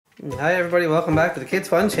Hi everybody, welcome back to the Kids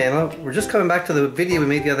Fun channel. We're just coming back to the video we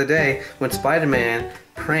made the other day when Spider-Man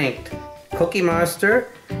pranked Cookie Monster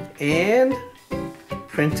and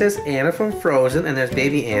Princess Anna from Frozen, and there's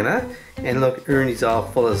baby Anna. And look, Ernie's all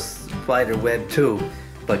full of spider web too.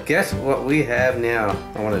 But guess what we have now?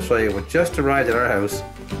 I want to show you what just arrived at our house.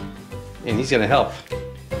 And he's gonna help.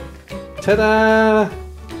 Ta-da!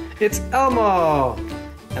 It's Elmo!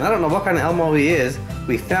 And I don't know what kind of Elmo he is.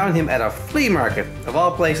 We found him at a flea market. Of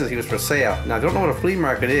all places, he was for sale. Now, I don't know what a flea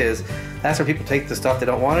market is. That's where people take the stuff they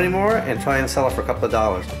don't want anymore and try and sell it for a couple of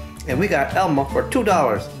dollars. And we got Elmo for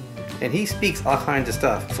 $2. And he speaks all kinds of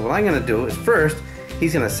stuff. So what I'm gonna do is first,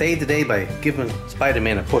 he's gonna save the day by giving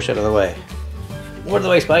Spider-Man a push out of the way. Out of the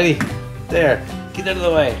way, Spidey. There, get out of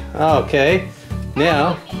the way. Okay,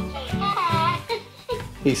 now,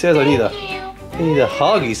 he says I need a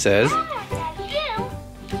hug, he says.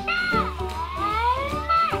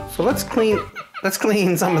 So let's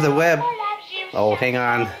clean some of the web. Oh, hang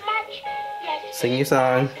on. Sing your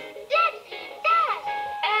song.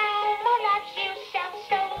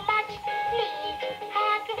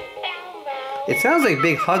 It sounds like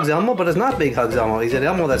Big Hugs Elmo, but it's not Big Hugs Elmo. He's an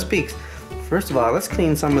Elmo that speaks. First of all, let's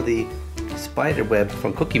clean some of the spider web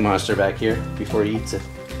from Cookie Monster back here before he eats it.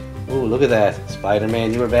 Oh, look at that.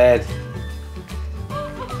 Spider-Man, you were bad.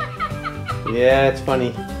 Yeah, it's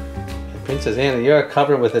funny. Princess Anna, you're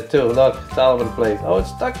covered with it too. Look, it's all over the place. Oh,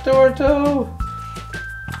 it's stuck to her too.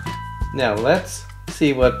 Now let's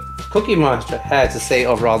see what Cookie Monster had to say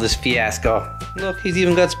over all this fiasco. Look, he's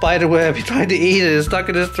even got spider web. He tried to eat it. It's stuck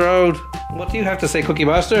in his throat. What do you have to say, Cookie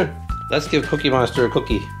Monster? Let's give Cookie Monster a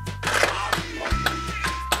cookie.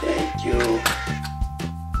 Thank you.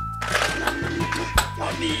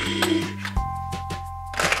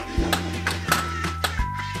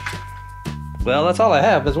 Well, that's all I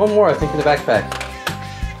have. There's one more, I think, in the backpack.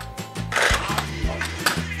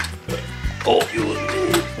 Oh,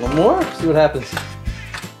 one more? See what happens.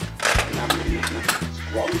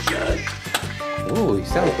 Ooh, he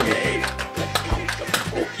sounds pretty.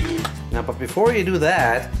 Now, but before you do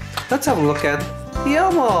that, let's have a look at the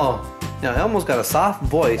Elmo. Now, Elmo's got a soft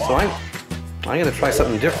voice, so I'm gonna try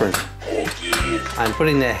something different. I'm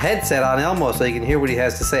putting the headset on Elmo so you can hear what he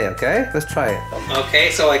has to say, okay? Let's try it.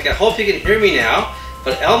 Okay, so I hope you can hear me now,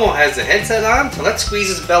 but Elmo has the headset on, so let's squeeze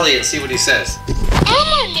his belly and see what he says.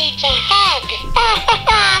 Elmo needs a hug.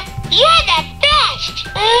 You're the best.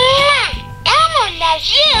 Elmo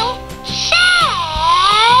loves you so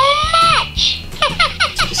much.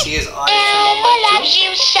 You see his eyes? Elmo loves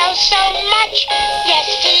you so much. Yes,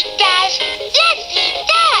 he does. Yes, he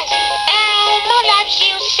does. Elmo loves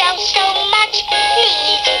you so much.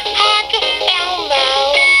 Please hug Elmo.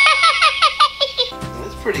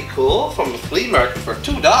 That's pretty cool. From the flea market for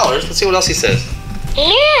 $2. Let's see what else he says.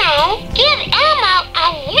 Now, give Elmo a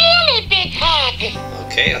really big hug.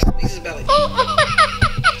 Okay, I'll squeeze his belly.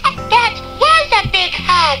 That was a big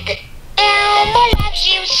hug. Elmo loves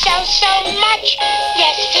you so much.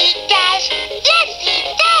 Yes, he does. Yes, he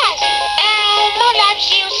does. Elmo loves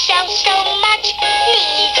you so much.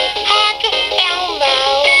 Please hug Elmo.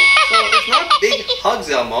 So it's not Big Hugs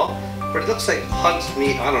Elmo, but it looks like Hugs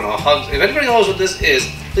me. I don't know. Hugs. If anybody knows what this is,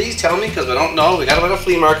 please tell me, because we don't know. We got him at a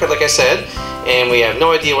flea market, like I said, and we have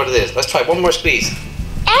no idea what it is. Let's try one more squeeze.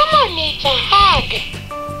 Elmo needs a hug.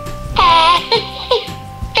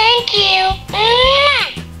 Thank you.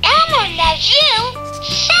 Elmo loves you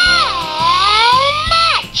so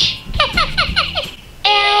much.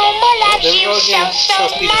 Elmo loves you so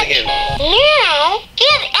much. Now,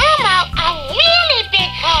 give Elmo a really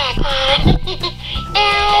big hug.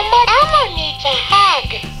 Elmo needs a hug.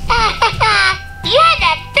 You're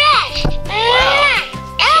the best. Wow.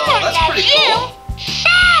 Elmo that's loves pretty you cool.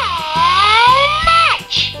 so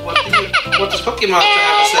much. What does Cookie Monster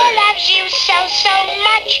have to say? Elmo loves you so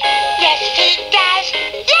much. Yes, he does.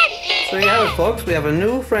 Yes, he So you have it, folks. We have a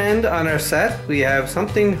new friend on our set. We have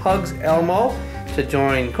Something Hugs Elmo to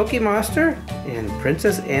join Cookie Monster and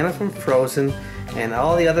Princess Anna from Frozen and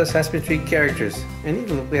all the other Sesame Street characters. And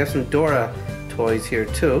even we have some Dora toys here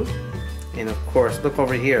too. And of course, look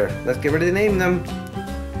over here. Let's get ready to name them.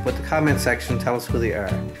 Put the comment section, tell us who they are.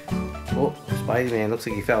 Oh, Spider-Man, looks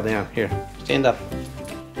like he fell down. Here, stand up.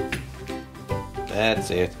 That's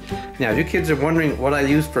it. Now, if you kids are wondering what I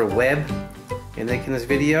used for web in making this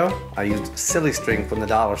video, I used silly string from the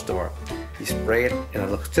dollar store. You spray it and it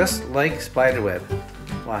looks just like spider web.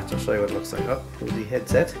 Watch, I'll show you what it looks like. Oh, here's the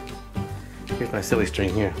headset. Here's my silly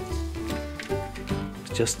string here.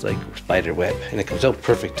 It's just like spider web, and it comes out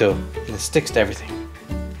perfect too, and it sticks to everything.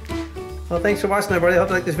 Well, thanks for watching, everybody. I hope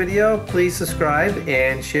you like this video. Please subscribe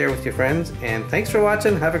and share with your friends. And thanks for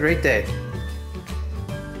watching. Have a great day.